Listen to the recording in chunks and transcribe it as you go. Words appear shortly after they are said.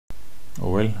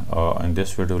In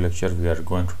this video lecture we are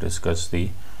going to discuss the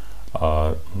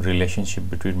relationship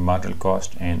between marginal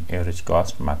cost and average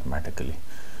cost mathematically.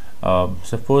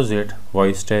 Suppose that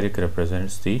y steric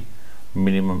represents the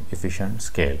minimum efficient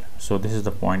scale. So this is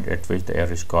the point at which the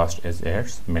average cost is at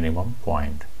its minimum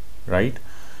point, right?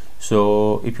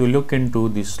 So if you look into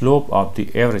the slope of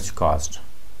the average cost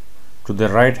to the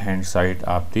right hand side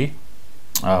of the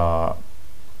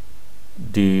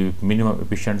minimum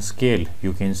efficient scale,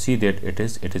 you can see that it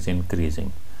is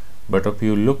increasing. But if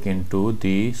you look into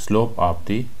the slope of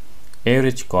the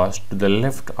average cost to the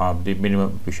left of the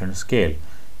minimum efficient scale,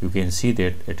 you can see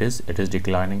that it is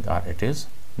declining or it is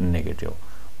negative.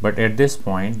 But at this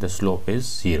point the slope is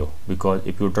 0, because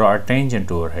if you draw a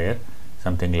tangent over here,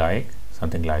 something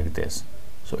like this,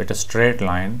 so it's a straight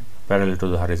line parallel to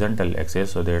the horizontal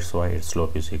axis, so that's why its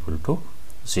slope is equal to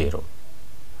 0.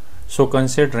 So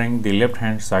considering the left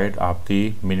hand side of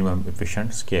the minimum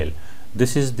efficient scale,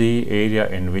 this is the area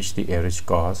in which the average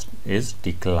cost is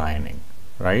declining,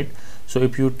 right? So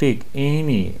if you take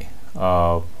any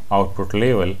output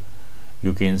level,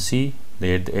 you can see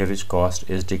that the average cost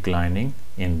is declining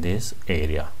in this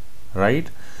area, right?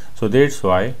 So that's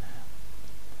why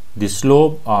the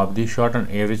slope of the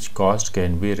shortened average cost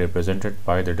can be represented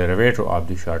by the derivative of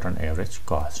the shortened average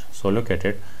cost. So look at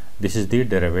it, this is the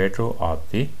derivative of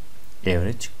the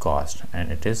average cost,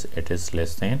 and it is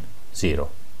less than 0,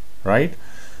 right?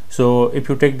 So if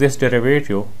you take this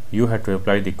derivative, you have to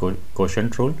apply the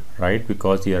quotient rule, right?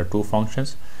 Because there are two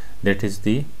functions, that is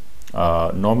the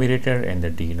numerator and the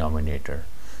denominator,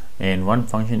 and one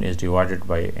function is divided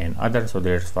by another, so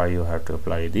that's why you have to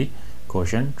apply the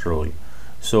quotient rule.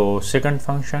 So second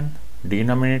function,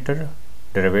 denominator,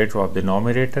 derivative of the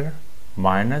numerator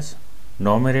minus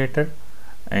numerator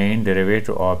and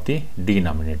derivative of the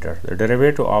denominator. The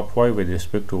derivative of y with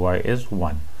respect to y is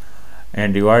 1,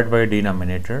 and divide by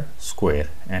denominator square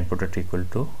and put it equal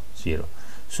to 0.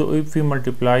 So if we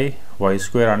multiply y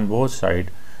square on both sides,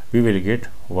 we will get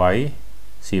y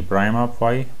c prime of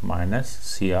y minus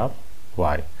c of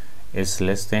y is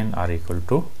less than or equal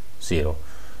to 0.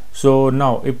 So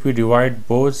now if we divide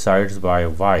both sides by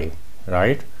y,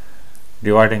 right,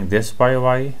 dividing this by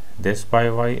y, this by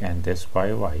y, and this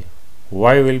by y,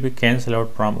 y will be cancelled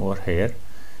out from over here.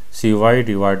 Cy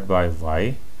divided by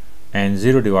y and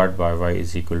 0 divided by y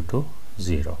is equal to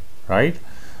 0, right?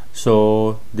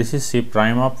 So this is c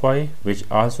prime of y, which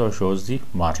also shows the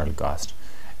marginal cost,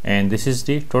 and this is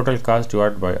the total cost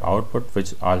divided by output,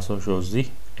 which also shows the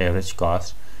average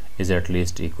cost is at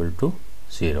least equal to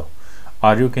 0.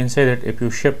 Or you can say that if you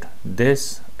shift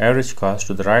this average cost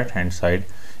to the right hand side,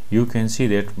 you can see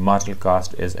that marginal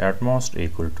cost is at most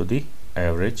equal to the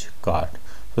average cost.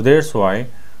 So that's why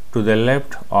to the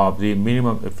left of the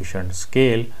minimum efficient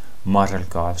scale, marginal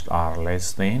costs are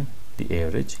less than the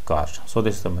average cost. So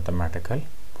this is the mathematical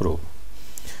proof.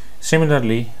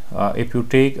 Similarly, if you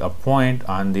take a point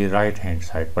on the right hand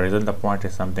side, for example the point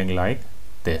is something like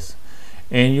this,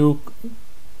 and you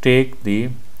take the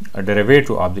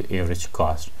derivative of the average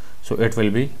cost, so it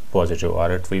will be positive or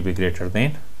it will be greater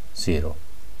than 0.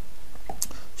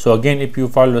 So again, if you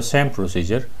follow the same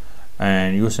procedure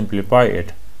and you simplify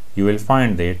it, you will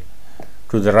find that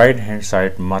to the right hand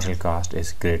side marginal cost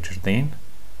is greater than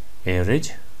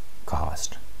average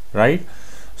cost, right?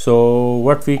 So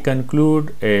what we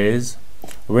conclude is,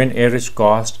 when average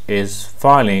cost is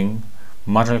falling,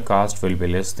 marginal cost will be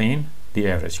less than the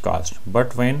average cost,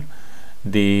 but when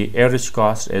the average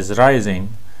cost is rising,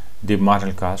 the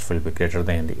marginal cost will be greater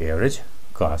than the average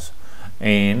cost.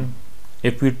 And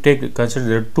if we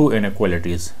consider two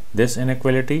inequalities, this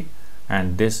inequality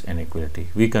and this inequality,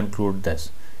 we conclude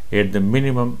this: at the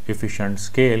minimum efficient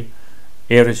scale,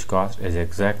 average cost is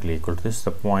exactly equal to this. This is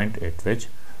the point at which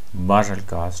marginal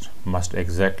cost must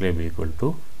exactly be equal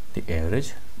to the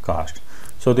average cost.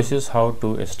 So this is how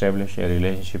to establish a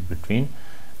relationship between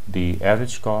the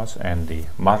average cost and the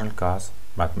marginal cost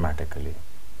mathematically.